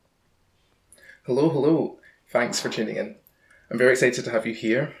Hello, hello. Thanks for tuning in. I'm very excited to have you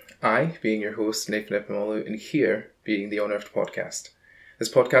here. I, being your host, Nathan Epimolu, and here being the Unearthed Podcast.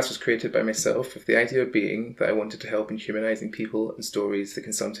 This podcast was created by myself with the idea being that I wanted to help in humanising people and stories that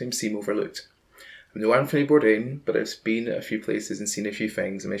can sometimes seem overlooked. I'm no Anthony Bourdain, but I've been at a few places and seen a few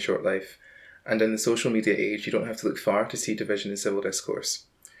things in my short life, and in the social media age, you don't have to look far to see division in civil discourse.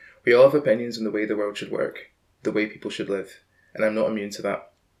 We all have opinions on the way the world should work, the way people should live, and I'm not immune to that.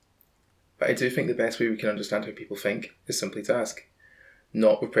 But I do think the best way we can understand how people think is simply to ask.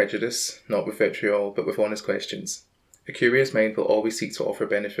 Not with prejudice, not with vitriol, but with honest questions. A curious mind will always seek to offer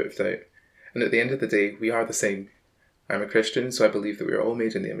benefit of doubt, and at the end of the day, we are the same. I'm a Christian, so I believe that we are all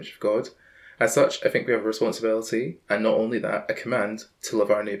made in the image of God. As such, I think we have a responsibility, and not only that, a command, to love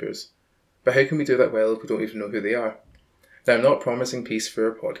our neighbours. But how can we do that well if we don't even know who they are? Now, I'm not promising peace for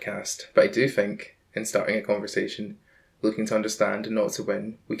our podcast, but I do think, in starting a conversation, looking to understand and not to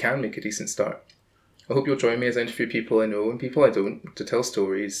win, we can make a decent start. I hope you'll join me as I interview people I know and people I don't, to tell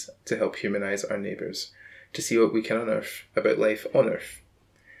stories, to help humanise our neighbours, to see what we can unearth about life on Earth.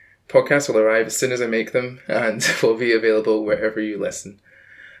 Podcasts will arrive as soon as I make them, and will be available wherever you listen.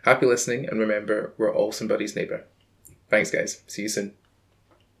 Happy listening, and remember, we're all somebody's neighbour. Thanks guys, see you soon.